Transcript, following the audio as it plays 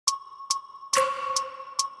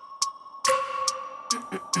I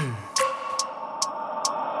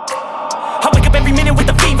wake up every minute with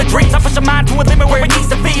the fever dreams. I push my mind to a limit where it needs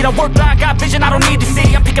to feed. I work blind, got vision I don't need to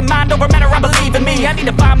see. I'm picking mind over matter, I believe in me. I need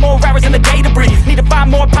to find more hours in the day to breathe. Need to find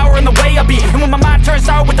more power in the way I be. And when my mind turns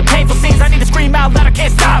sour with the painful scenes, I need to scream out loud, I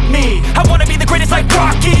can't stop me. I wanna be the greatest like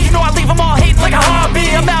Rocky. You know I leave them all hating like a hobby.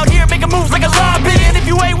 I'm out here making moves like a lobby. And if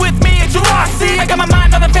you ain't with me, it's your loss. See, I got my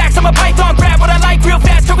mind on the facts, I'm a python. Grab what I like real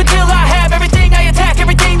fast, choke until I have everything I attack,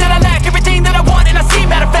 everything that I lack, everything that I want, and I see,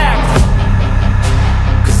 matter of fact.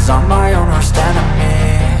 Cause I'm my own worst enemy.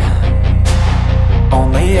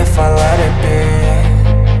 Only if I let it be.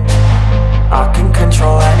 I can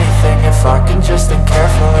control anything if I can just think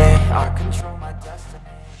carefully. I control my destiny.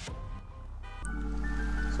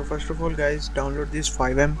 So first of all guys, download this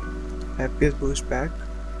FiveM FPS boost pack,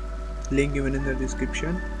 link given in the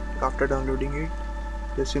description. After downloading it,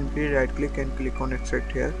 just simply right click and click on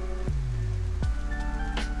extract here.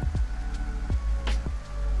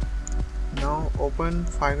 Now open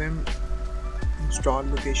FiveM install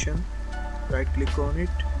location, right click on it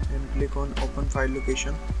and click on open file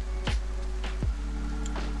location.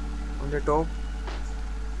 On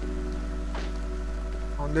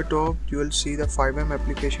the top you will see the FiveM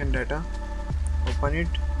application data. Open it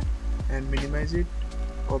and minimize it.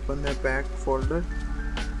 Open the pack folder.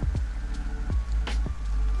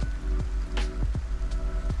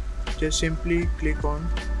 Just simply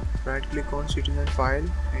right click on citizen file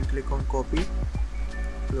and click on copy.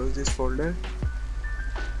 Close this folder.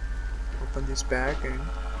 Open this pack and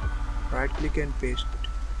right click and paste it.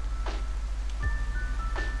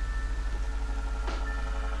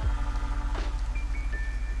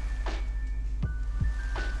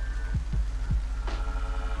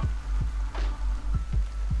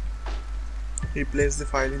 Replace the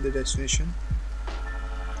file in the destination.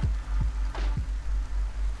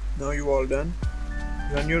 Now you all done.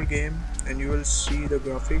 Run your game and you will see the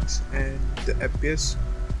graphics and the FPS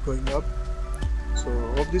going up. So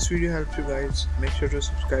hope this video helps you guys. Make sure to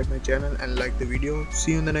subscribe my channel and like the video.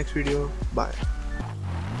 See you in the next video. Bye.